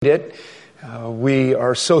it. We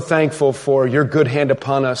are so thankful for your good hand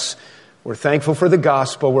upon us. We're thankful for the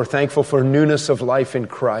gospel. We're thankful for newness of life in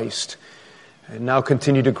Christ. And now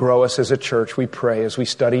continue to grow us as a church, we pray, as we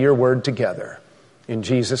study your word together. In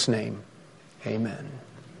Jesus' name, amen.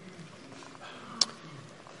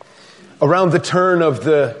 Around the turn of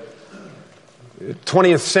the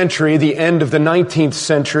 20th century, the end of the 19th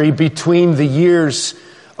century, between the years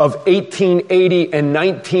of 1880 and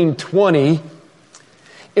 1920,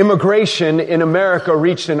 immigration in America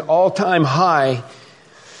reached an all-time high.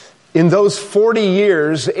 In those 40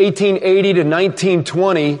 years, 1880 to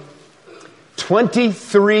 1920,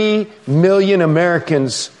 23 million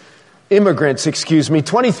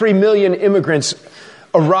immigrants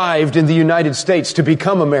arrived in the United States to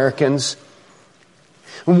become Americans.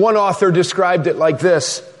 One author described it like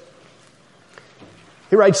this.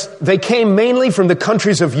 He writes, they came mainly from the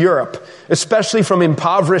countries of Europe, especially from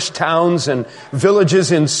impoverished towns and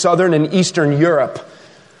villages in southern and eastern Europe.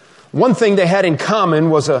 One thing they had in common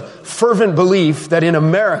was a fervent belief that in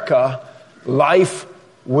America, life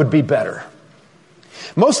would be better.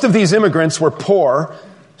 Most of these immigrants were poor.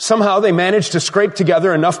 Somehow they managed to scrape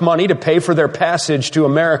together enough money to pay for their passage to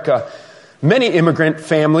America. Many immigrant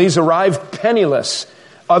families arrived penniless.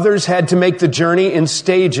 Others had to make the journey in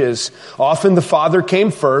stages. Often the father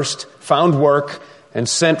came first, found work, and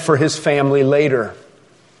sent for his family later.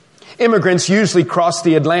 Immigrants usually crossed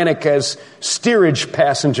the Atlantic as steerage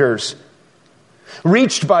passengers.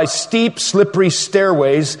 Reached by steep, slippery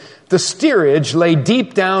stairways, the steerage lay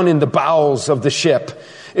deep down in the bowels of the ship.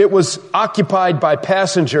 It was occupied by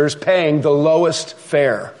passengers paying the lowest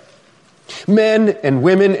fare. Men and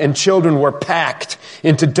women and children were packed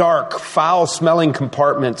into dark, foul-smelling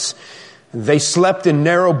compartments. They slept in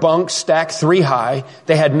narrow bunks stacked 3 high.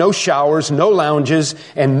 They had no showers, no lounges,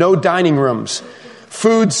 and no dining rooms.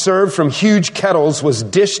 Food served from huge kettles was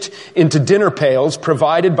dished into dinner pails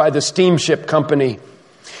provided by the steamship company.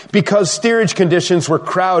 Because steerage conditions were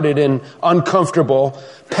crowded and uncomfortable,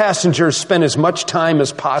 passengers spent as much time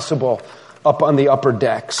as possible up on the upper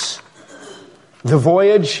decks. The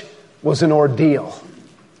voyage was an ordeal,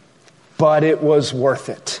 but it was worth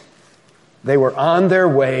it. They were on their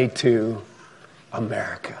way to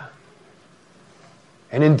America.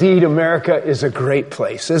 And indeed, America is a great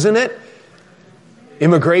place, isn't it?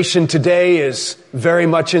 Immigration today is very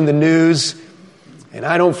much in the news, and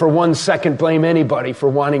I don't for 1 second blame anybody for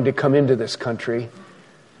wanting to come into this country.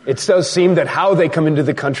 It does seem that how they come into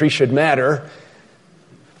the country should matter,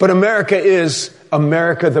 but America is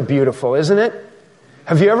America the Beautiful, isn't it?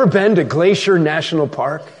 Have you ever been to Glacier National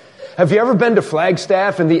Park? Have you ever been to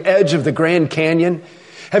Flagstaff and the edge of the Grand Canyon?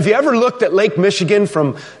 Have you ever looked at Lake Michigan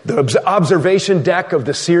from the observation deck of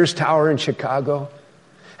the Sears Tower in Chicago?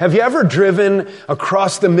 Have you ever driven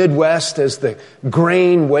across the Midwest as the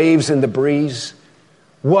grain waves in the breeze?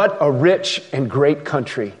 What a rich and great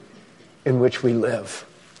country in which we live.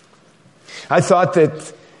 I thought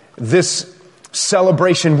that this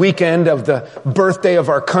celebration weekend of the birthday of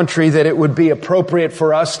our country, that it would be appropriate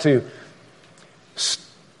for us to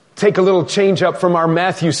take a little change up from our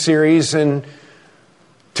Matthew series and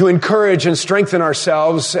to encourage and strengthen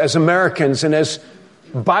ourselves as Americans and as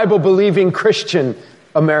Bible-believing Christian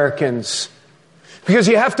Americans. Because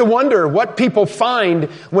you have to wonder what people find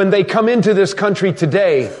when they come into this country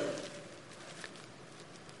today.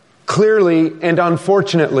 Clearly and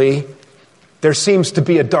unfortunately, there seems to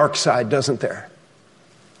be a dark side, doesn't there?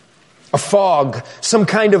 A fog, some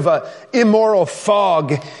kind of a immoral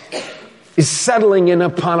fog is settling in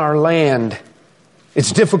upon our land.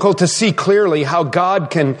 It's difficult to see clearly how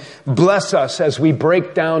God can bless us as we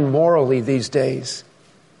break down morally these days.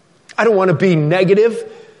 I don't want to be negative,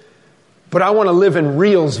 but I want to live in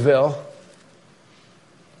Realsville.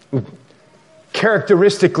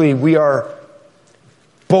 Characteristically, we are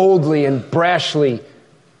boldly and brashly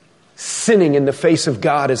sinning in the face of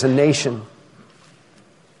God as a nation.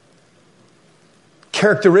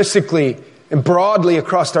 Characteristically and broadly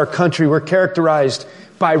across our country, we're characterized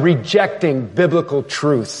by rejecting biblical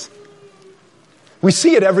truth. We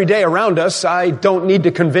see it every day around us. I don't need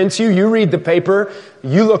to convince you. You read the paper.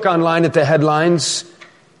 You look online at the headlines.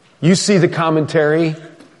 You see the commentary.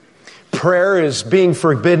 Prayer is being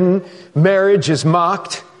forbidden. Marriage is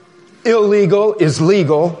mocked. Illegal is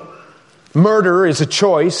legal. Murder is a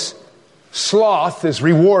choice. Sloth is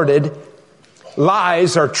rewarded.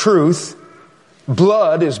 Lies are truth.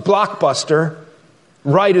 Blood is blockbuster.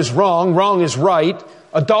 Right is wrong. Wrong is right.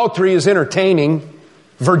 Adultery is entertaining.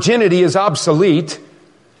 Virginity is obsolete.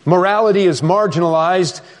 Morality is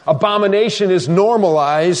marginalized. Abomination is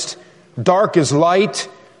normalized. Dark is light.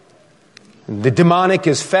 The demonic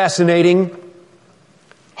is fascinating.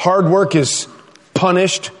 Hard work is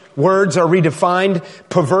punished. Words are redefined.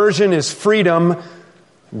 Perversion is freedom.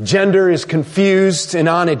 Gender is confused, and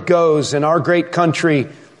on it goes. And our great country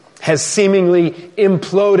has seemingly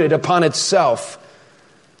imploded upon itself.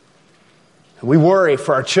 We worry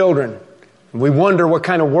for our children. We wonder what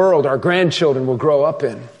kind of world our grandchildren will grow up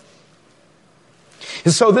in.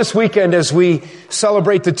 And so this weekend, as we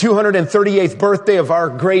celebrate the 238th birthday of our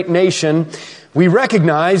great nation, we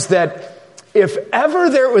recognize that if ever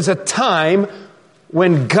there was a time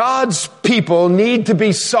when God's people need to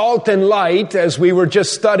be salt and light, as we were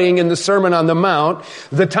just studying in the Sermon on the Mount,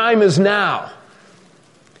 the time is now.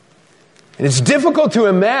 And it's difficult to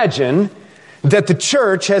imagine that the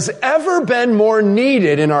church has ever been more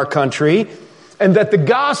needed in our country and that the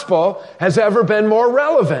gospel has ever been more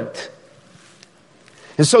relevant.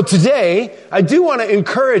 And so today, I do want to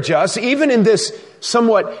encourage us, even in this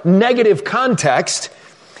somewhat negative context,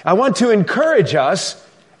 I want to encourage us,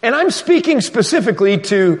 and I'm speaking specifically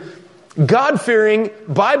to God-fearing,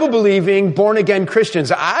 Bible-believing, born-again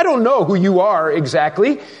Christians. I don't know who you are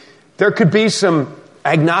exactly. There could be some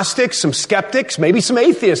agnostics, some skeptics, maybe some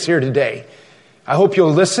atheists here today. I hope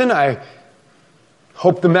you'll listen. I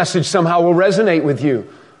hope the message somehow will resonate with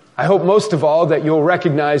you. I hope most of all that you'll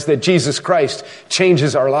recognize that Jesus Christ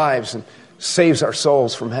changes our lives and saves our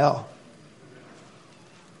souls from hell.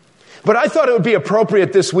 But I thought it would be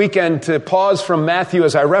appropriate this weekend to pause from Matthew,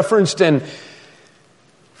 as I referenced, and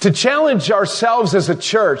to challenge ourselves as a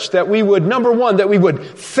church that we would, number one, that we would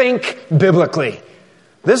think biblically.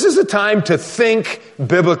 This is a time to think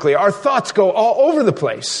biblically. Our thoughts go all over the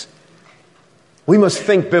place. We must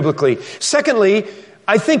think biblically. Secondly,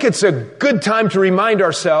 I think it's a good time to remind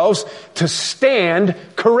ourselves to stand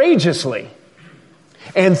courageously.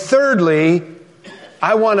 And thirdly,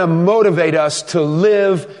 I want to motivate us to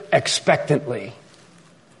live expectantly.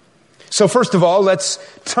 So first of all, let's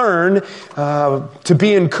turn to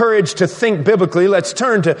be encouraged to think biblically. Let's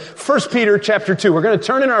turn to 1 Peter chapter 2. We're going to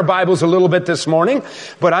turn in our Bibles a little bit this morning,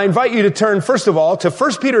 but I invite you to turn first of all to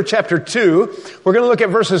 1 Peter chapter 2. We're going to look at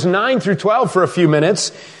verses 9 through 12 for a few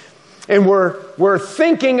minutes, and we're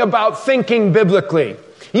thinking about thinking biblically.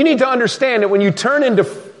 You need to understand that when you turn into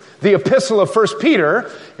the epistle of 1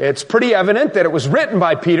 Peter, it's pretty evident that it was written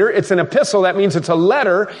by Peter. It's an epistle. That means it's a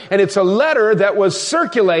letter, and it's a letter that was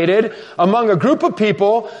circulated among a group of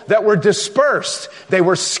people that were dispersed. They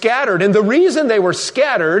were scattered, and the reason they were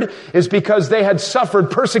scattered is because they had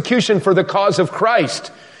suffered persecution for the cause of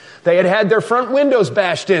Christ. They had had their front windows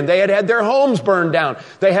bashed in. They had had their homes burned down.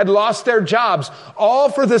 They had lost their jobs,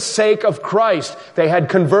 all for the sake of Christ. They had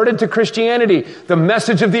converted to Christianity. The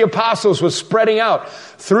message of the apostles was spreading out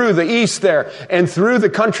through the east there and through the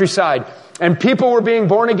countryside. And people were being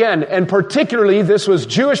born again. And particularly, this was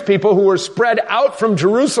Jewish people who were spread out from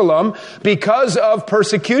Jerusalem because of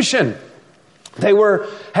persecution. They were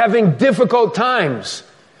having difficult times.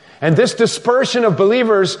 And this dispersion of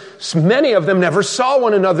believers, many of them never saw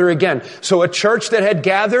one another again. So a church that had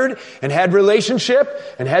gathered and had relationship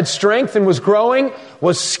and had strength and was growing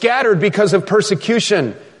was scattered because of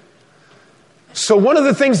persecution. So one of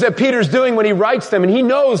the things that Peter's doing when he writes them, and he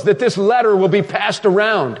knows that this letter will be passed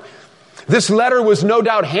around. This letter was no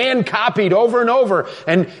doubt hand copied over and over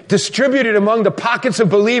and distributed among the pockets of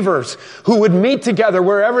believers who would meet together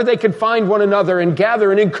wherever they could find one another and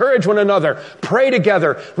gather and encourage one another, pray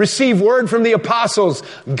together, receive word from the apostles,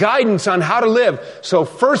 guidance on how to live. So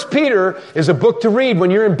 1 Peter is a book to read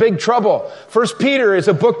when you're in big trouble. 1 Peter is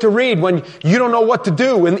a book to read when you don't know what to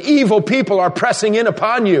do, when evil people are pressing in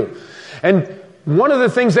upon you. And one of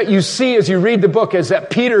the things that you see as you read the book is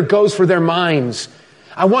that Peter goes for their minds.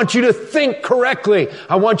 I want you to think correctly.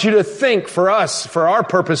 I want you to think for us, for our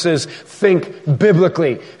purposes, think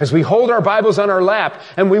biblically. As we hold our Bibles on our lap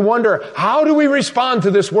and we wonder, how do we respond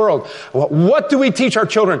to this world? What do we teach our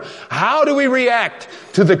children? How do we react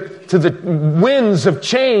to the winds of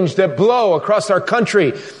change that blow across our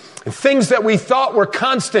country? Things that we thought were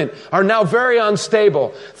constant are now very unstable.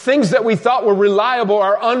 Things that we thought were reliable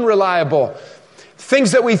are unreliable.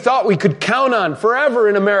 Things that we thought we could count on forever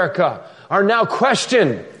in America are now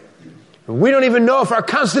questioned. We don't even know if our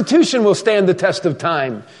Constitution will stand the test of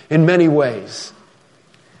time in many ways.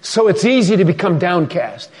 So it's easy to become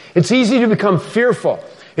downcast. It's easy to become fearful.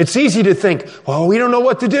 It's easy to think, well, we don't know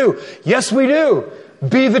what to do. Yes, we do.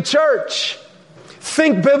 Be the church.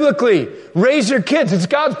 Think biblically. Raise your kids. It's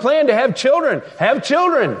God's plan to have children. Have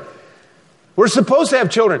children. We're supposed to have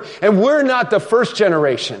children. And we're not the first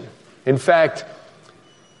generation. In fact,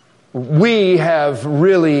 we have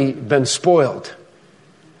really been spoiled.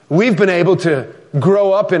 We've been able to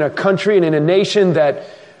grow up in a country and in a nation that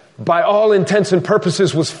by all intents and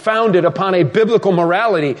purposes, was founded upon a biblical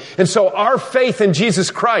morality. And so our faith in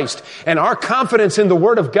Jesus Christ and our confidence in the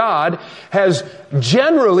Word of God has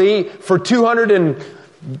generally, for 200 and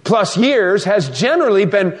plus years, has generally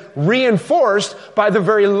been reinforced by the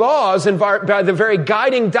very laws and by the very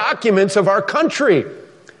guiding documents of our country.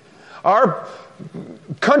 Our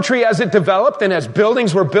country, as it developed and as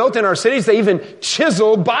buildings were built in our cities, they even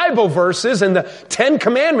chiseled Bible verses and the 10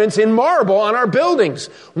 Commandments in marble on our buildings,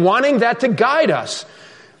 wanting that to guide us.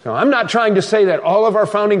 Now, I'm not trying to say that all of our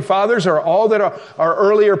founding fathers or all that our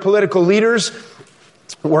earlier political leaders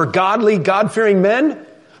were godly, God-fearing men,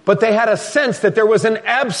 but they had a sense that there was an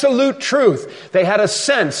absolute truth. They had a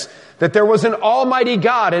sense that there was an almighty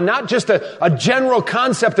God, and not just a general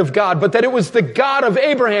concept of God, but that it was the God of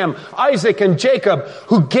Abraham, Isaac, and Jacob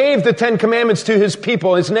who gave the 10 Commandments to his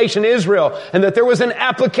people, his nation Israel, and that there was an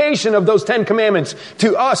application of those 10 Commandments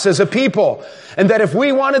to us as a people. And that if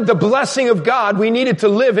we wanted the blessing of God, we needed to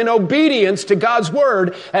live in obedience to God's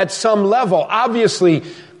word at some level. Obviously,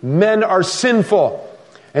 men are sinful,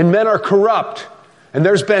 and men are corrupt, and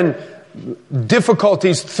there's been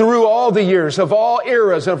difficulties through all the years, of all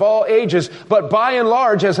eras, of all ages. But by and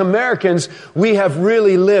large, as Americans, we have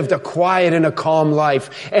really lived a quiet and a calm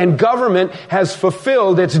life. And government has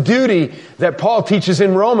fulfilled its duty that Paul teaches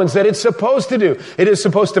in Romans that it's supposed to do. It is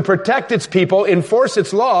supposed to protect its people, enforce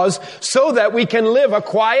its laws, so that we can live a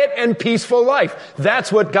quiet and peaceful life.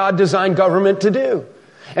 That's what God designed government to do.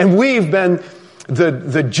 And we've been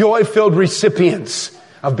the joy-filled recipients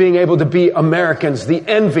of being able to be Americans, the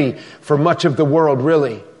envy for much of the world,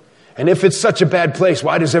 really. And if it's such a bad place,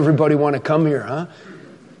 why does everybody want to come here, huh?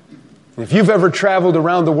 If you've ever traveled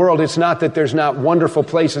around the world, it's not that there's not wonderful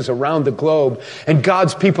places around the globe, and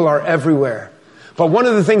God's people are everywhere. But one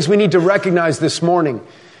of the things we need to recognize this morning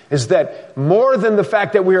is that more than the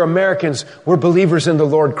fact that we are Americans, we're believers in the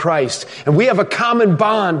Lord Christ. And we have a common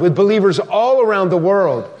bond with believers all around the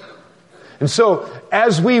world. And so,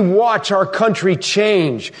 as we watch our country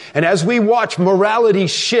change, and as we watch morality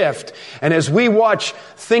shift, and as we watch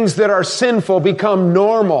things that are sinful become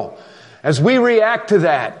normal, as we react to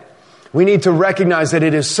that, we need to recognize that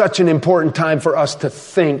it is such an important time for us to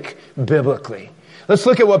think biblically. Let's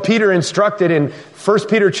look at what Peter instructed in 1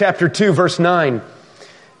 Peter chapter 2, verse 9.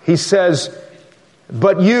 He says,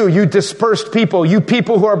 "But you dispersed people, you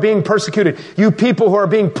people who are being persecuted, you people who are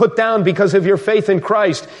being put down because of your faith in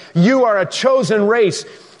Christ, you are a chosen race,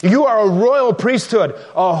 you are a royal priesthood,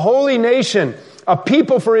 a holy nation, a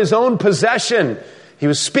people for his own possession." He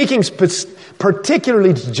was speaking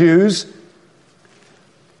particularly to Jews,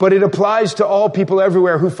 but it applies to all people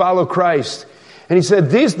everywhere who follow Christ. And he said,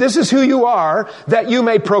 this is who you are, that you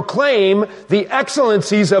may proclaim the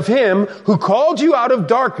excellencies of him who called you out of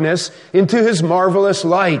darkness into his marvelous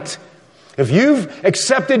light. If you've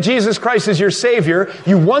accepted Jesus Christ as your Savior,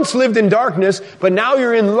 you once lived in darkness, but now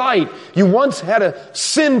you're in light. You once had a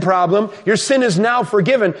sin problem. Your sin is now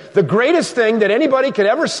forgiven. The greatest thing that anybody could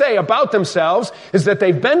ever say about themselves is that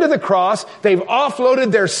they've been to the cross, they've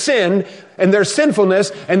offloaded their sin and their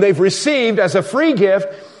sinfulness, and they've received as a free gift,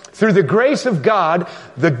 through the grace of God,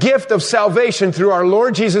 the gift of salvation through our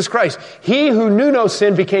Lord Jesus Christ. He who knew no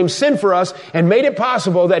sin became sin for us and made it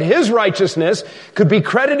possible that his righteousness could be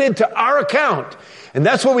credited to our account. And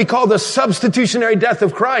that's what we call the substitutionary death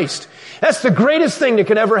of Christ. That's the greatest thing that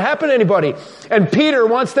can ever happen to anybody. And Peter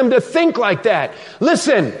wants them to think like that.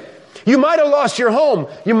 Listen, you might have lost your home.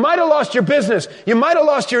 You might have lost your business. You might have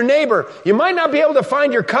lost your neighbor. You might not be able to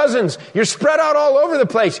find your cousins. You're spread out all over the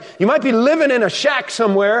place. You might be living in a shack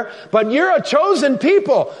somewhere, but you're a chosen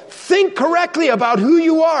people. Think correctly about who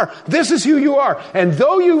you are. This is who you are. And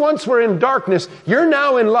though you once were in darkness, you're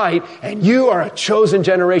now in light, and you are a chosen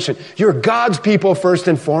generation. You're God's people first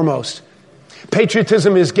and foremost.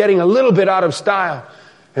 Patriotism is getting a little bit out of style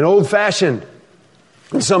and old-fashioned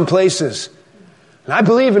in some places. And I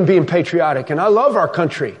believe in being patriotic, and I love our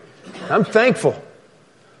country. I'm thankful.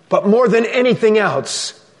 But more than anything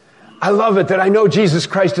else, I love it that I know Jesus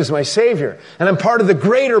Christ is my Savior, and I'm part of the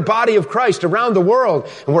greater body of Christ around the world,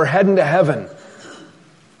 and we're heading to heaven.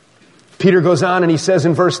 Peter goes on and he says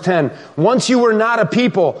in verse 10, "Once you were not a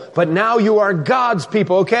people, but now you are God's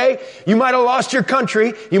people," okay? You might have lost your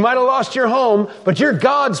country, you might have lost your home, but you're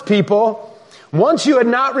God's people. "Once you had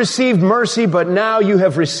not received mercy, but now you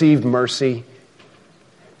have received mercy."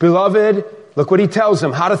 Beloved, look what he tells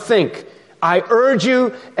them, how to think. "I urge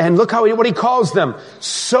you," and look what he calls them,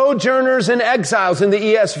 "sojourners and exiles" in the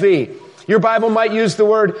ESV. Your Bible might use the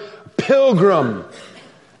word pilgrim,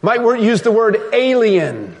 might use the word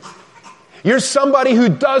alien. You're somebody who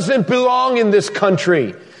doesn't belong in this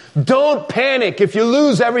country. Don't panic if you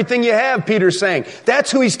lose everything you have, Peter's saying.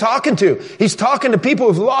 That's who he's talking to. He's talking to people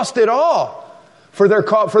who've lost it all for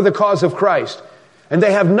the cause of Christ. And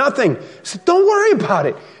they have nothing. So don't worry about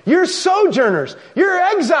it. You're sojourners. You're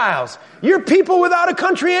exiles. You're people without a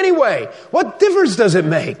country anyway. What difference does it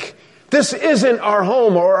make? This isn't our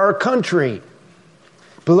home or our country.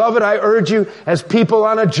 Beloved, I urge you, as people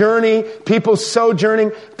on a journey, people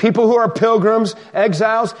sojourning, people who are pilgrims,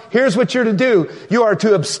 exiles, here's what you're to do. You are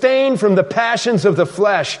to abstain from the passions of the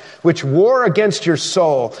flesh, which war against your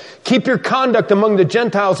soul. Keep your conduct among the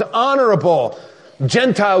Gentiles honorable.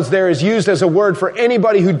 Gentiles there is used as a word for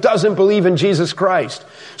anybody who doesn't believe in Jesus Christ.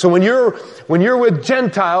 So when you're with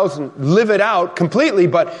Gentiles, live it out completely,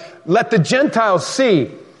 but let the Gentiles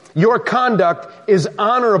see your conduct is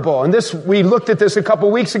honorable. And we looked at this a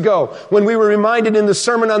couple weeks ago when we were reminded in the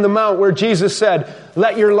Sermon on the Mount where Jesus said,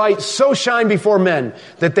 let your light so shine before men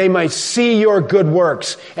that they might see your good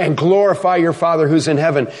works and glorify your Father who's in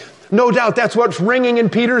heaven. No doubt that's what's ringing in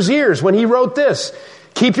Peter's ears when he wrote this.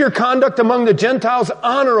 Keep your conduct among the Gentiles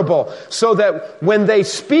honorable, so that when they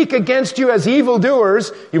speak against you as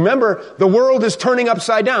evildoers, you remember, the world is turning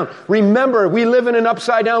upside down. Remember, we live in an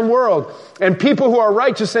upside down world, and people who are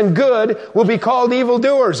righteous and good will be called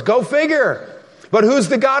evildoers. Go figure. But who's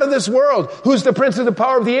the god of this world? Who's the prince of the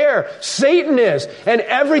power of the air? Satan is. And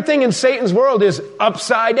everything in Satan's world is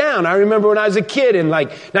upside down. I remember when I was a kid in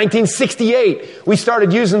 1968, we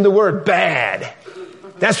started using the word bad.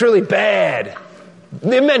 That's really bad.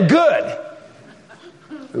 It meant good.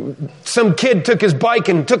 Some kid took his bike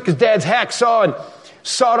and took his dad's hacksaw and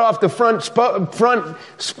sawed off the front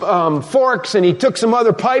forks, and he took some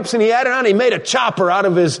other pipes and he added on. He made a chopper out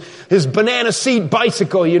of his banana seat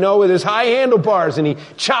bicycle, with his high handlebars, and he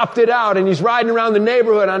chopped it out, and he's riding around the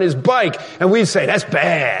neighborhood on his bike, and we'd say, that's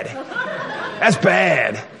bad. That's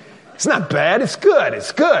bad. It's not bad. It's good.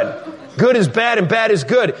 It's good. Good is bad and bad is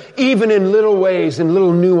good. Even in little ways, in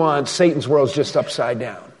little nuance, Satan's world's just upside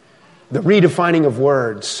down. The redefining of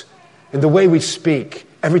words and the way we speak,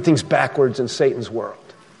 everything's backwards in Satan's world.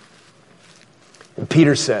 And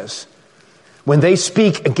Peter says, when they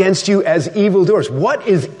speak against you as evildoers, what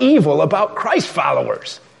is evil about Christ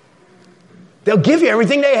followers? They'll give you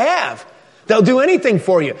everything they have. They'll do anything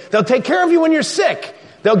for you. They'll take care of you when you're sick.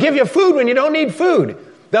 They'll give you food when you don't need food.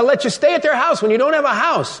 They'll let you stay at their house when you don't have a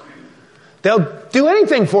house. They'll do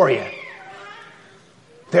anything for you.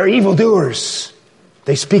 They're evildoers.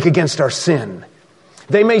 They speak against our sin.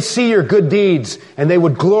 They may see your good deeds and they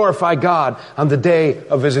would glorify God on the day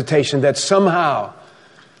of visitation, that somehow,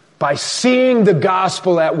 by seeing the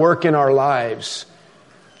gospel at work in our lives,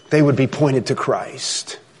 they would be pointed to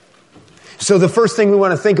Christ. So the first thing we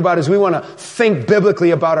want to think about is we want to think biblically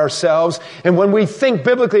about ourselves. And when we think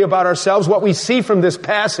biblically about ourselves, what we see from this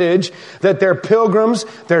passage, that they're pilgrims,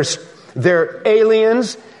 they're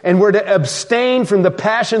aliens, and we're to abstain from the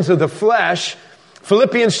passions of the flesh.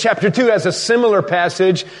 Philippians chapter 2 has a similar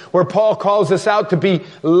passage where Paul calls us out to be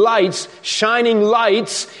lights, shining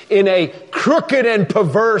lights in a crooked and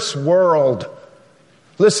perverse world.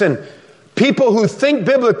 Listen, people who think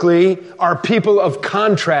biblically are people of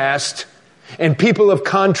contrast, and people of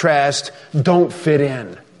contrast don't fit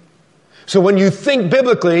in. So when you think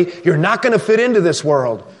biblically, you're not going to fit into this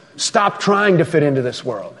world. Stop trying to fit into this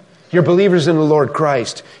world. You're believers in the Lord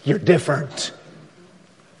Christ. You're different.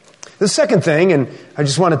 The second thing, and I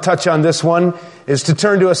just want to touch on this one, is to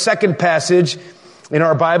turn to a second passage in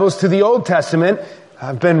our Bibles, to the Old Testament.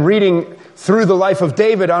 I've been reading through the life of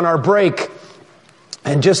David on our break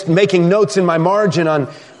and just making notes in my margin on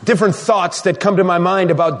different thoughts that come to my mind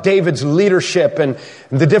about David's leadership and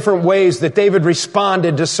the different ways that David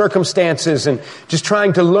responded to circumstances, and just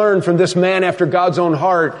trying to learn from this man after God's own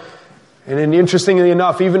heart. And then, interestingly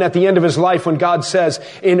enough, even at the end of his life, when God says,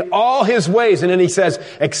 in all his ways, and then he says,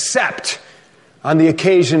 except on the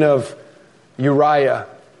occasion of Uriah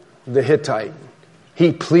the Hittite,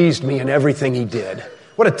 he pleased me in everything he did.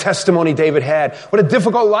 What a testimony David had. What a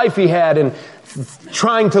difficult life he had, and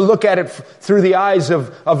trying to look at it through the eyes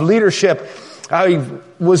of leadership. I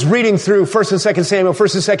was reading through 1st and 2nd Samuel,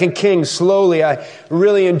 1st and 2nd Kings slowly. I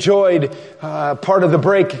really enjoyed part of the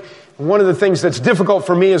break. One of the things that's difficult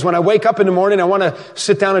for me is when I wake up in the morning, I want to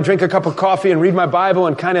sit down and drink a cup of coffee and read my Bible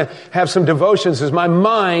and kind of have some devotions, as my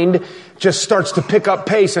mind just starts to pick up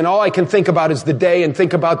pace, and all I can think about is the day and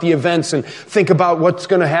think about the events and think about what's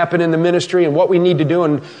going to happen in the ministry and what we need to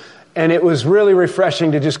do. And it was really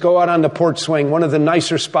refreshing to just go out on the porch swing, one of the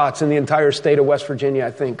nicer spots in the entire state of West Virginia,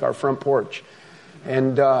 I think, our front porch,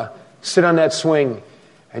 and sit on that swing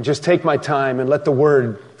and just take my time and let the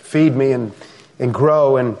Word feed me and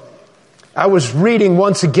grow. And I was reading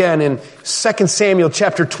once again in 2 Samuel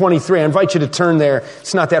chapter 23. I invite you to turn there.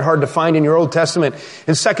 It's not that hard to find in your Old Testament.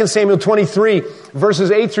 In 2 Samuel 23, verses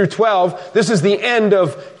 8 through 12, this is the end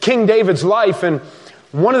of King David's life. And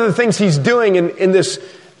one of the things he's doing in this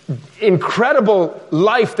incredible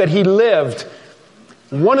life that he lived,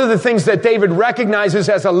 one of the things that David recognizes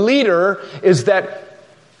as a leader is that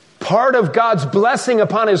part of God's blessing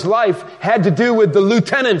upon his life had to do with the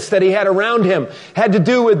lieutenants that he had around him, had to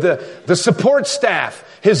do with the support staff,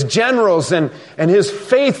 his generals and his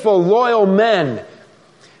faithful, loyal men.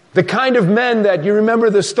 The kind of men that, you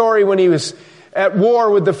remember the story when he was at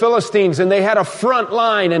war with the Philistines and they had a front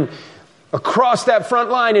line, and across that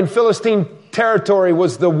front line in Philistine territory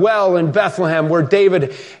was the well in Bethlehem where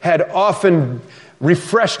David had often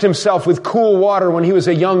refreshed himself with cool water when he was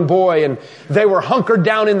a young boy, and they were hunkered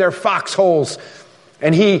down in their foxholes.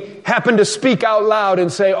 And he happened to speak out loud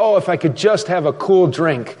and say, "Oh, if I could just have a cool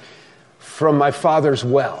drink from my father's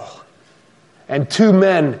well." And two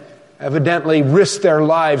men evidently risked their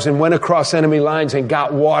lives and went across enemy lines and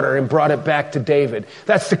got water and brought it back to David.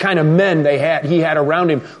 That's the kind of men he had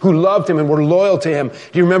around him who loved him and were loyal to him.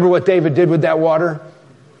 Do you remember what David did with that water?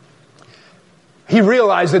 He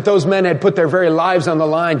realized that those men had put their very lives on the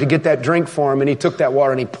line to get that drink for him, and he took that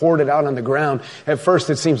water and he poured it out on the ground. At first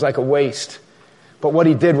it seems like a waste, but what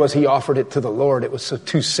he did was he offered it to the Lord. It was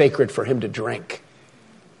too sacred for him to drink.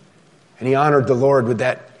 And he honored the Lord with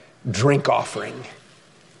that drink offering.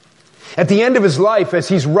 At the end of his life, as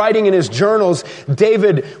he's writing in his journals,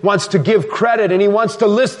 David wants to give credit, and he wants to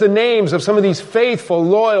list the names of some of these faithful,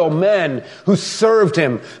 loyal men who served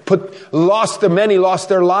him, many lost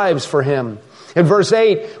their lives for him. In verse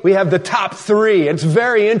 8, we have the top three. It's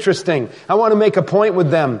very interesting. I want to make a point with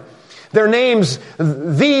them. Their names,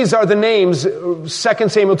 these are the names, 2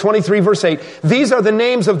 Samuel 23, verse 8. These are the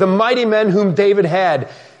names of the mighty men whom David had.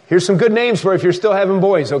 Here's some good names for if you're still having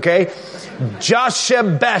boys, okay?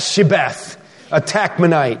 Josheb-Bashebeth, a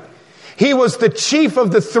Tachmonite. He was the chief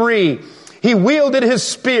of the three. He wielded his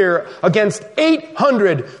spear against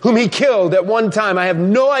 800 whom he killed at one time. I have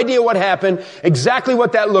no idea what happened, exactly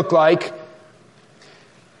what that looked like.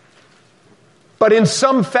 But in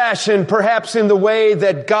some fashion, perhaps in the way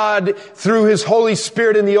that God, through His Holy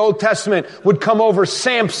Spirit in the Old Testament, would come over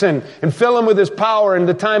Samson and fill him with His power, in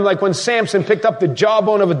the time like when Samson picked up the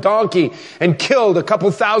jawbone of a donkey and killed a couple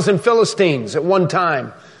thousand Philistines at one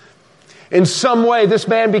time. In some way, this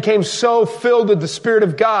man became so filled with the Spirit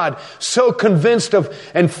of God, so convinced of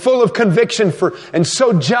and full of conviction and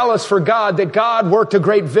so jealous for God that God worked a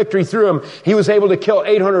great victory through him. He was able to kill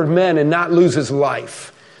 800 men and not lose his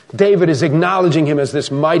life. David is acknowledging him as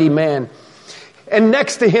this mighty man. And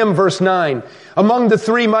next to him, verse 9, among the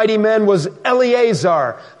three mighty men was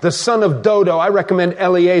Eleazar, the son of Dodo. I recommend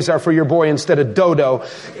Eleazar for your boy instead of Dodo.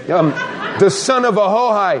 The son of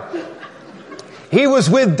Ahohai. He was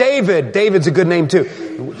with David. David's a good name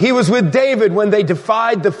too. He was with David when they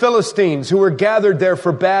defied the Philistines who were gathered there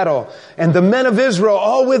for battle. And the men of Israel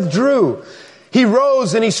all withdrew. He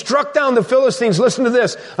rose and he struck down the Philistines, listen to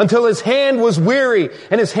this, until his hand was weary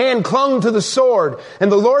and his hand clung to the sword. And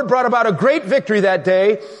the Lord brought about a great victory that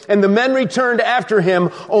day, and the men returned after him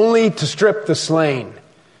only to strip the slain.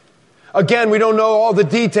 Again, we don't know all the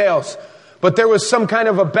details, but there was some kind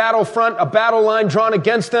of a battle front, a battle line drawn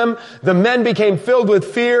against them. The men became filled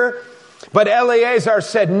with fear, but Eleazar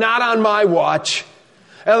said, "Not on my watch."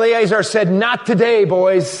 Eleazar said, "Not today,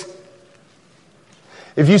 boys.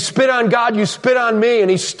 If you spit on God, you spit on me."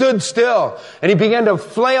 And he stood still and he began to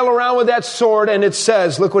flail around with that sword. And it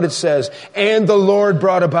says, look what it says, "And the Lord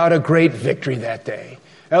brought about a great victory that day."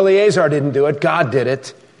 Eleazar didn't do it. God did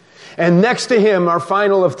it. And next to him, our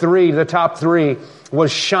final of three, the top three,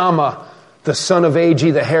 was Shammah, the son of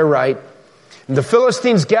Agi the Herite. And the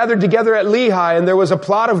Philistines gathered together at Lehi, and there was a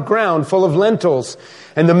plot of ground full of lentils.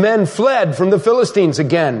 And the men fled from the Philistines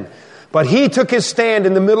again. But he took his stand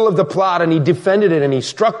in the middle of the plot, and he defended it, and he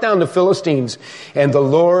struck down the Philistines, and the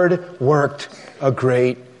Lord worked a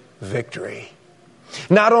great victory.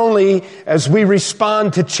 Not only as we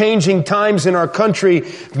respond to changing times in our country,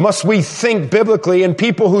 must we think biblically, and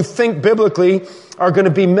people who think biblically are going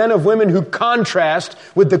to be men and women who contrast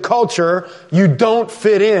with the culture. You don't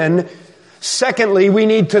fit in. Secondly, we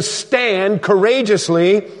need to stand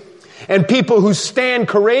courageously. And people who stand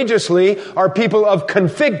courageously are people of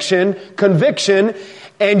conviction,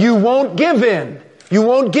 and you won't give in. You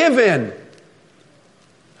won't give in.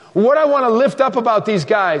 What I want to lift up about these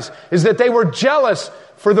guys is that they were jealous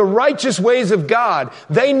for the righteous ways of God.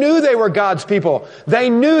 They knew they were God's people. They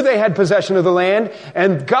knew they had possession of the land,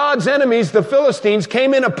 and God's enemies, the Philistines,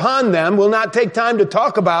 came in upon them. We'll not take time to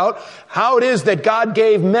talk about how it is that God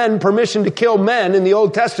gave men permission to kill men in the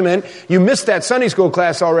Old Testament. You missed that Sunday school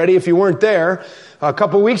class already if you weren't there a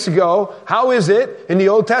couple weeks ago. How is it in the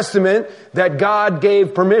Old Testament that God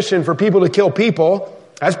gave permission for people to kill people?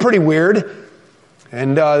 That's pretty weird.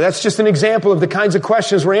 And that's just an example of the kinds of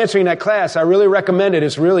questions we're answering in that class. I really recommend it.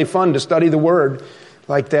 It's really fun to study the Word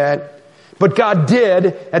like that. But God did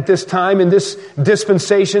at this time, in this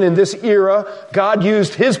dispensation, in this era, God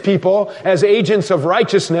used His people as agents of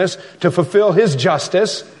righteousness to fulfill His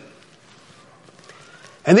justice.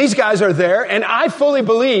 And these guys are there, and I fully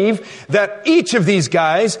believe that each of these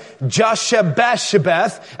guys,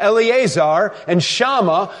 Josheb-Bashebeth, Eleazar, and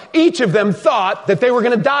Shammah, each of them thought that they were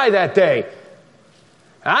going to die that day.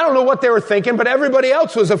 I don't know what they were thinking, but everybody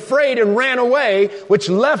else was afraid and ran away, which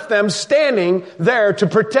left them standing there to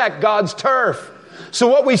protect God's turf. So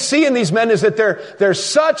what we see in these men is that they're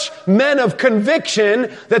such men of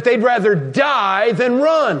conviction that they'd rather die than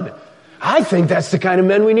run. I think that's the kind of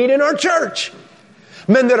men we need in our church.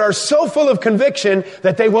 Men that are so full of conviction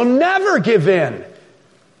that they will never give in.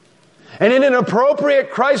 And in an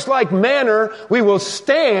appropriate Christ-like manner, we will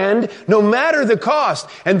stand no matter the cost.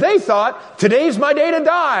 And they thought, today's my day to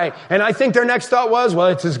die. And I think their next thought was, well,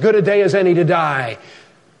 it's as good a day as any to die.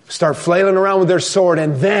 Start flailing around with their sword.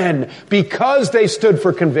 And then, because they stood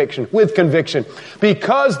for conviction,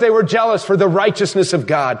 because they were jealous for the righteousness of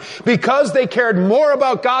God, because they cared more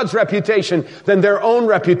about God's reputation than their own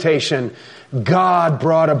reputation, God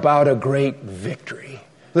brought about a great victory.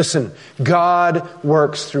 Listen, God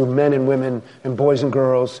works through men and women and boys and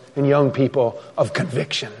girls and young people of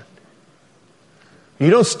conviction. You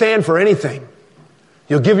don't stand for anything.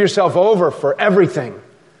 You'll give yourself over for everything.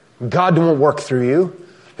 God won't work through you.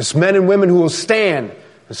 It's men and women who will stand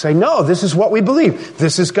and say, no, this is what we believe.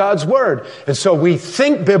 This is God's word. And so we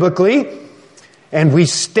think biblically and we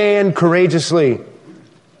stand courageously.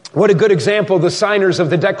 What a good example the signers of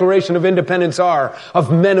the Declaration of Independence are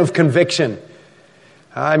of men of conviction.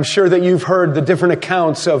 I'm sure that you've heard the different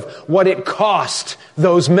accounts of what it cost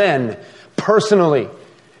those men personally,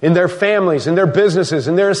 in their families, in their businesses,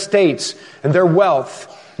 in their estates, and their wealth.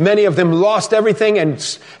 Many of them lost everything, and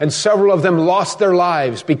several of them lost their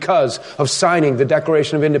lives because of signing the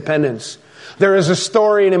Declaration of Independence. There is a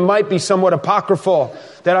story, and it might be somewhat apocryphal,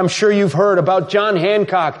 that I'm sure you've heard about John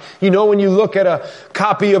Hancock. You know, when you look at a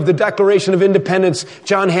copy of the Declaration of Independence,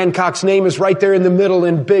 John Hancock's name is right there in the middle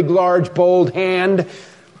in big, large, bold hand.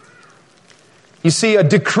 You see, a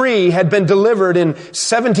decree had been delivered in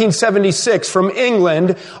 1776 from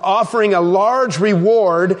England offering a large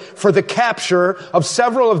reward for the capture of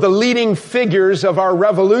several of the leading figures of our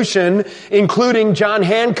revolution, including John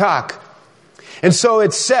Hancock. And so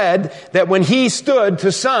it said that when he stood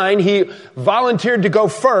to sign, he volunteered to go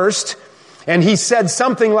first, and he said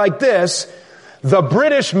something like this: the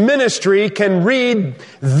British ministry can read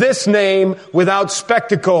this name without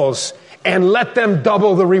spectacles, and let them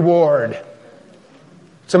double the reward.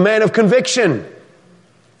 It's a man of conviction.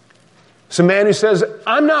 It's a man who says,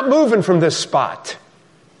 I'm not moving from this spot.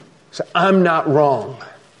 So I'm not wrong.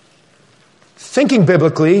 Thinking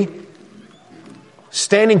biblically,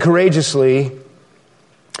 standing courageously.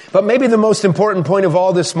 But maybe the most important point of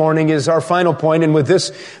all this morning is our final point, and with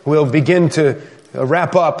this we'll begin to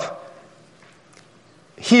wrap up.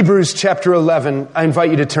 Hebrews chapter 11, I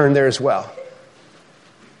invite you to turn there as well.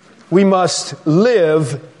 We must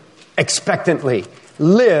live expectantly.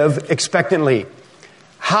 Live expectantly.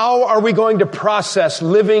 How are we going to process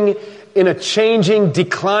living in a changing,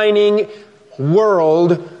 declining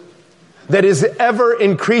world that is ever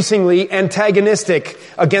increasingly antagonistic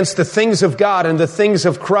against the things of God and the things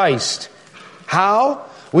of Christ? How?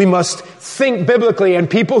 We must think biblically, and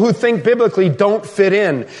people who think biblically don't fit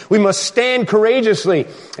in. We must stand courageously,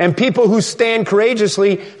 and people who stand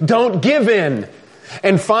courageously don't give in.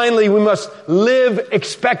 And finally, we must live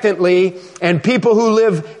expectantly, and people who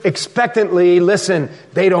live expectantly, listen,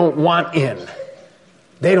 they don't want in.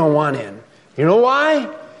 They don't want in. You know why?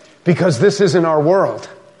 Because this isn't our world.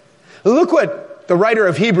 Look what the writer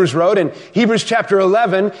of Hebrews wrote in Hebrews chapter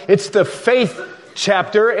 11. It's the faith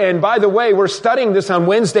chapter. And by the way, we're studying this on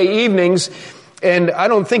Wednesday evenings. And I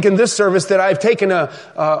don't think in this service that I've taken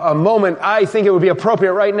a moment. I think it would be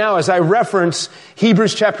appropriate right now as I reference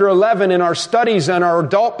Hebrews chapter 11 in our studies on our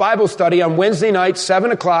adult Bible study on Wednesday night, 7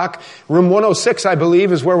 o'clock. Room 106, I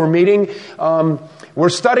believe, is where we're meeting. We're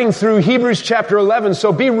studying through Hebrews chapter 11,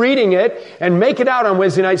 so be reading it and make it out on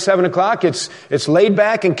Wednesday night, 7 o'clock. It's laid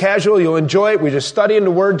back and casual. You'll enjoy it. We're just studying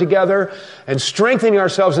the Word together and strengthening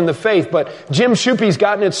ourselves in the faith. But Jim Shupe's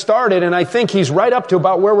gotten it started, and I think he's right up to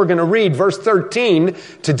about where we're going to read, verse 13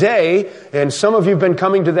 today. And some of you have been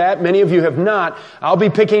coming to that. Many of you have not. I'll be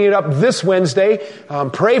picking it up this Wednesday.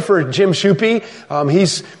 Pray for Jim Shupe.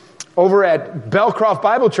 He's over at Belcroft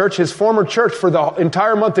Bible Church, his former church, for the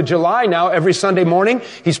entire month of July now, every Sunday morning.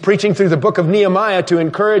 He's preaching through the book of Nehemiah to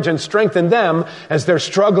encourage and strengthen them as they're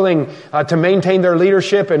struggling to maintain their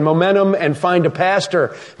leadership and momentum and find a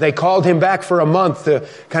pastor. They called him back for a month to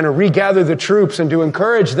kind of regather the troops and to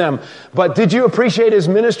encourage them. But did you appreciate his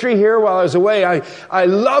ministry here while I was away? I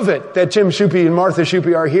love it that Jim Shupe and Martha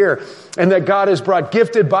Shupe are here, and that God has brought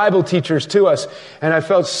gifted Bible teachers to us. And I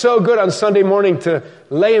felt so good on Sunday morning to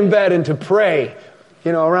lay in bed and to pray,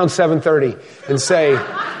 around 7:30 and say,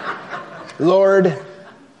 Lord,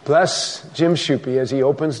 bless Jim Shupe as he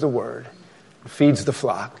opens the Word, feeds the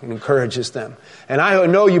flock, and encourages them. And I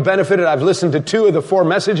know you benefited. I've listened to 2 of the 4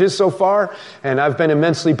 messages so far, and I've been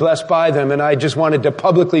immensely blessed by them. And I just wanted to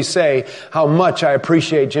publicly say how much I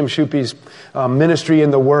appreciate Jim Shupe's ministry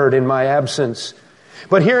in the Word in my absence.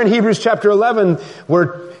 But here in Hebrews chapter 11,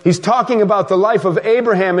 where he's talking about the life of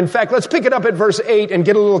Abraham. In fact, let's pick it up at verse 8 and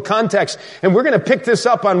get a little context. And we're going to pick this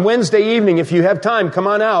up on Wednesday evening. If you have time, come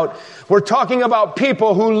on out. We're talking about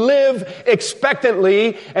people who live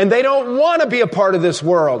expectantly, and they don't want to be a part of this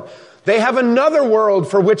world. They have another world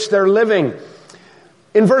for which they're living.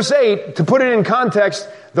 In verse 8, to put it in context,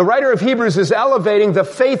 the writer of Hebrews is elevating the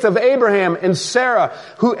faith of Abraham and Sarah,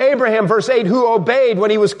 verse 8, who obeyed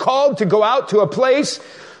when he was called to go out to a place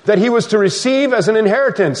that he was to receive as an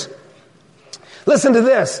inheritance. Listen to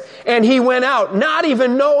this. And he went out, not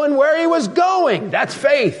even knowing where he was going. That's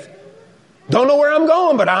faith. Don't know where I'm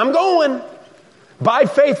going, but I'm going. By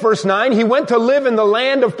faith, verse 9, he went to live in the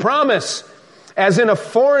land of promise, as in a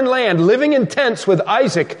foreign land, living in tents with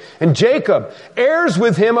Isaac and Jacob, heirs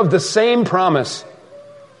with him of the same promise.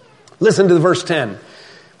 Listen to verse 10.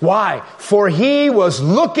 Why? For he was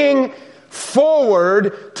looking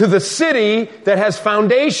forward to the city that has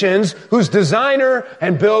foundations, whose designer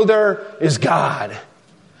and builder is God.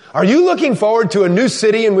 Are you looking forward to a new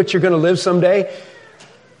city in which you're going to live someday?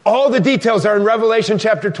 All the details are in Revelation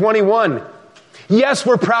chapter 21. Yes,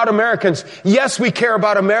 we're proud Americans. Yes, we care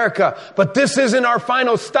about America. But this isn't our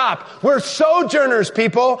final stop. We're sojourners,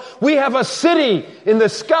 people. We have a city in the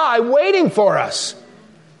sky waiting for us.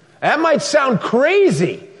 That might sound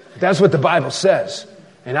crazy. But that's what the Bible says.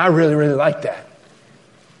 And I really, really like that.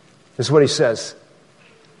 This is what he says.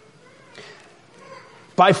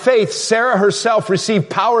 By faith, Sarah herself received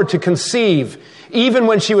power to conceive, even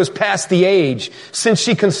when she was past the age, since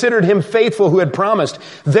she considered him faithful who had promised.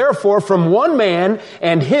 Therefore, from one man,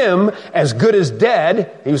 and him as good as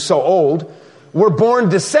dead, he was so old, were born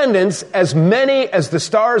descendants as many as the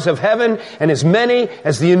stars of heaven and as many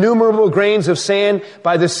as the innumerable grains of sand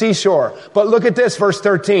by the seashore. But look at this, verse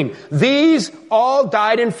 13. These all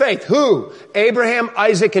died in faith. Who? Abraham,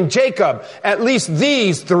 Isaac, and Jacob. At least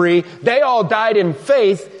these 3, they all died in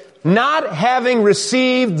faith, not having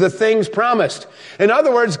received the things promised. In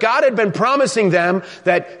other words, God had been promising them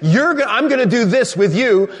that I'm going to do this with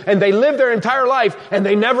you, and they lived their entire life, and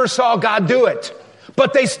they never saw God do it.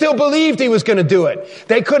 But they still believed he was going to do it.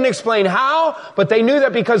 They couldn't explain how, but they knew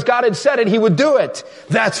that because God had said it, he would do it.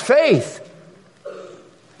 That's faith.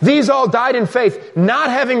 These all died in faith, not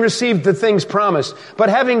having received the things promised, but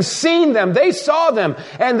having seen them, they saw them,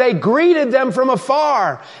 and they greeted them from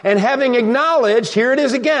afar. And having acknowledged, here it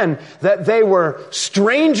is again, that they were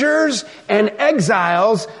strangers and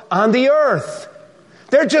exiles on the earth.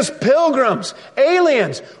 They're just pilgrims,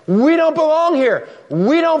 aliens. We don't belong here.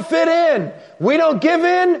 We don't fit in. We don't give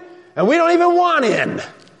in, and we don't even want in,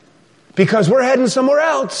 because we're heading somewhere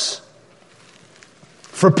else.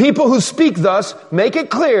 For people who speak thus, make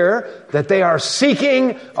it clear that they are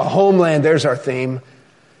seeking a homeland. There's our theme.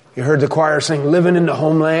 You heard the choir sing, living in the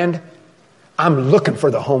homeland. I'm looking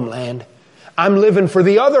for the homeland. I'm living for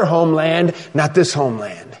the other homeland, not this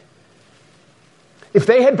homeland. If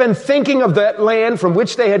they had been thinking of that land from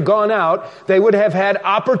which they had gone out, they would have had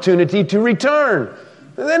opportunity to return.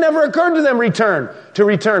 That never occurred to them to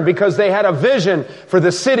return because they had a vision for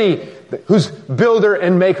the city whose builder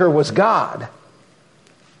and maker was God.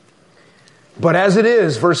 But as it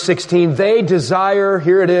is, verse 16, they desire,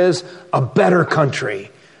 here it is, a better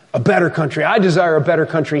country. A better country. I desire a better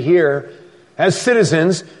country here. As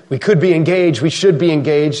citizens, we could be engaged. We should be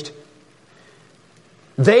engaged.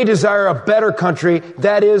 They desire a better country,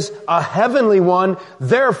 that is, a heavenly one.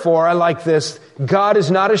 Therefore, I like this, God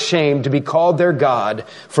is not ashamed to be called their God,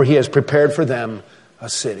 for he has prepared for them a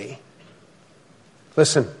city.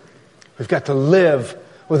 Listen, we've got to live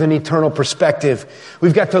with an eternal perspective.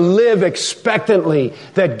 We've got to live expectantly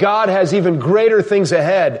that God has even greater things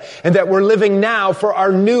ahead and that we're living now for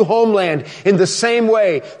our new homeland in the same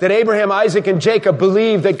way that Abraham, Isaac, and Jacob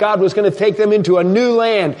believed that God was going to take them into a new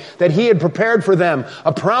land that he had prepared for them,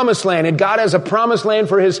 a promised land. And God has a promised land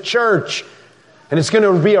for his church. And it's going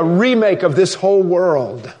to be a remake of this whole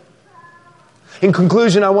world. In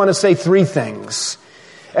conclusion, I want to say three things.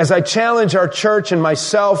 As I challenge our church and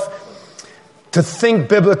myself to think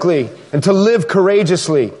biblically and to live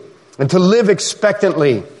courageously and to live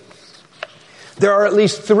expectantly, there are at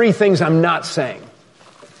least three things I'm not saying.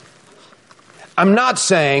 I'm not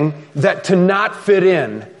saying that to not fit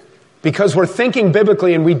in, because we're thinking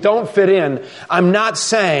biblically and we don't fit in, I'm not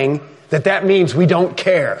saying that that means we don't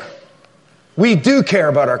care. We do care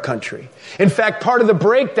about our country. In fact, part of the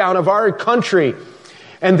breakdown of our country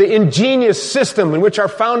and the ingenious system in which our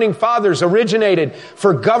founding fathers originated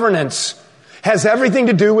for governance has everything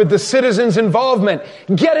to do with the citizens' involvement.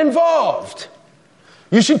 Get involved.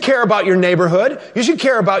 You should care about your neighborhood. You should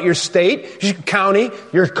care about your state, your county,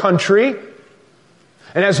 your country.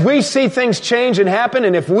 And as we see things change and happen,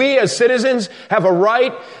 and if we as citizens have a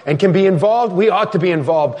right and can be involved, we ought to be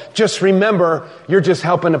involved. Just remember, you're just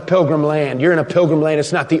helping a pilgrim land. You're in a pilgrim land.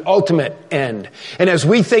 It's not the ultimate end. And as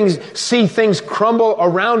we see things crumble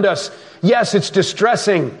around us, yes, it's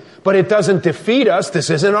distressing, but it doesn't defeat us.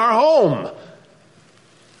 This isn't our home.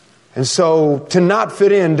 And so to not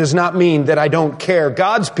fit in does not mean that I don't care.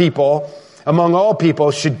 God's people, among all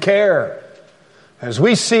people, should care. As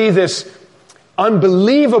we see this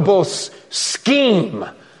unbelievable scheme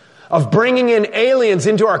of bringing in aliens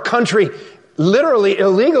into our country, literally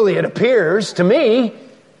illegally, it appears to me,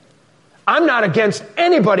 I'm not against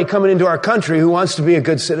anybody coming into our country who wants to be a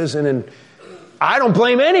good citizen, and I don't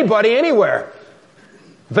blame anybody anywhere.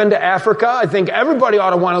 I've been to Africa. I think everybody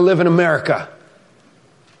ought to want to live in America.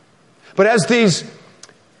 But as these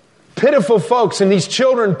pitiful folks and these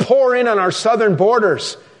children pour in on our southern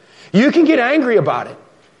borders, you can get angry about it.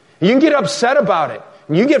 You can get upset about it.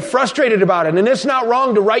 And you get frustrated about it. And it's not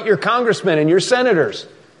wrong to write your congressmen and your senators.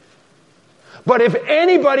 But if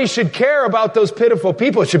anybody should care about those pitiful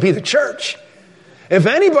people, it should be the church. If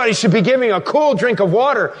anybody should be giving a cool drink of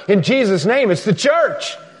water in Jesus' name, it's the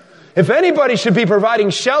church. If anybody should be providing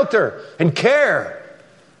shelter and care,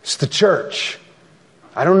 it's the church.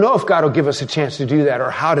 I don't know if God will give us a chance to do that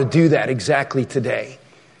or how to do that exactly today.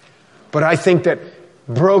 But I think that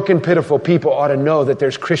broken, pitiful people ought to know that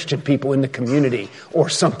there's Christian people in the community or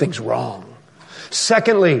something's wrong.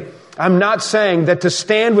 Secondly, I'm not saying that to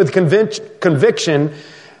stand with conviction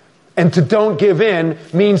and to don't give in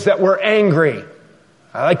means that we're angry.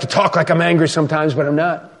 I like to talk like I'm angry sometimes, but I'm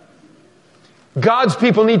not. God's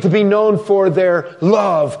people need to be known for their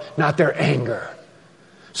love, not their anger.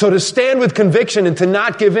 So to stand with conviction and to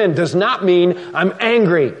not give in does not mean I'm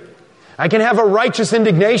angry. I can have a righteous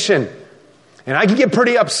indignation. And I can get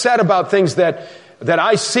pretty upset about things that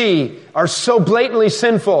I see are so blatantly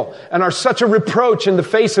sinful and are such a reproach in the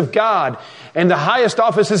face of God. And the highest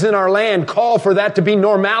offices in our land call for that to be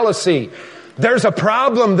normalcy. There's a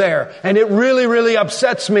problem there, and it really, really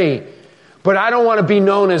upsets me. But I don't want to be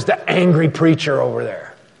known as the angry preacher over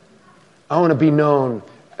there. I want to be known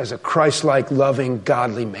as a Christ-like, loving,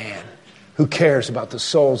 godly man who cares about the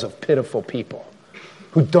souls of pitiful people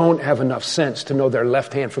who don't have enough sense to know their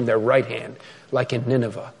left hand from their right hand, like in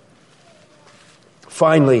Nineveh.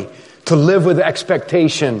 Finally, to live with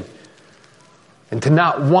expectation and to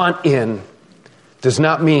not want in does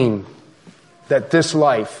not mean that this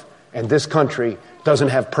life and this country doesn't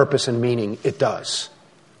have purpose and meaning. It does.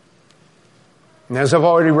 And as I've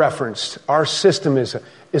already referenced, our system is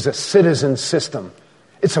a citizen system.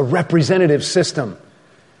 It's a representative system.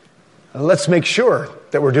 Let's make sure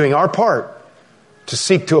that we're doing our part to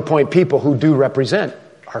seek to appoint people who do represent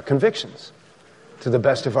our convictions to the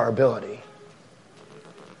best of our ability.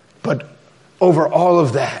 But over all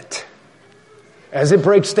of that, as it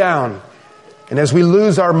breaks down and as we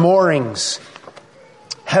lose our moorings,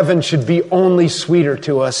 heaven should be only sweeter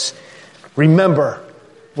to us. Remember,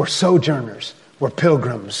 we're sojourners, we're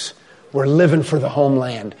pilgrims, we're living for the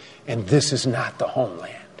homeland, and this is not the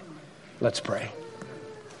homeland. Let's pray.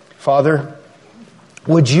 Father,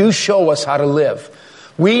 would you show us how to live?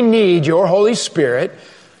 We need your Holy Spirit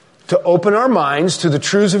to open our minds to the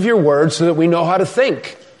truths of your word so that we know how to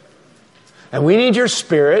think. And we need your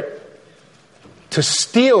Spirit to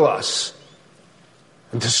steel us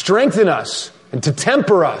and to strengthen us and to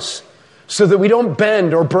temper us so that we don't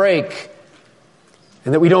bend or break,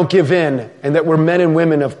 and that we don't give in, and that we're men and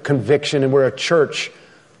women of conviction, and we're a church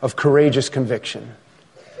of courageous conviction,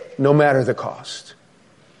 no matter the cost.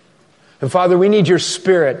 And Father, we need your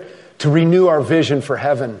Spirit to renew our vision for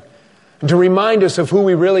heaven, and to remind us of who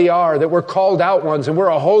we really are, that we're called out ones, and we're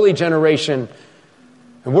a holy generation,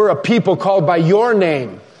 and we're a people called by your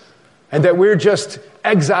name, and that we're just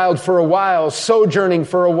exiled for a while, sojourning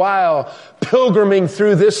for a while, pilgriming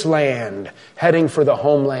through this land, heading for the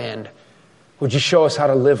homeland. Would you show us how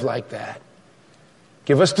to live like that?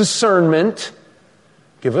 Give us discernment.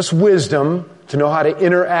 Give us wisdom to know how to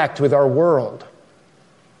interact with our world.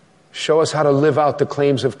 Show us how to live out the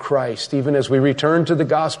claims of Christ, even as we return to the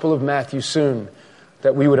Gospel of Matthew soon,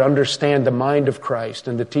 that we would understand the mind of Christ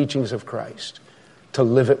and the teachings of Christ, to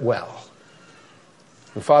live it well.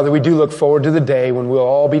 And Father, we do look forward to the day when we'll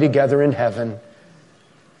all be together in heaven,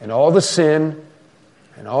 and all the sin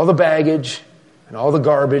and all the baggage and all the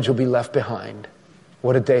garbage will be left behind.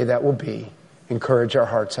 What a day that will be. Encourage our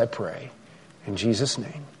hearts, I pray. In Jesus'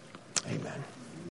 name, amen.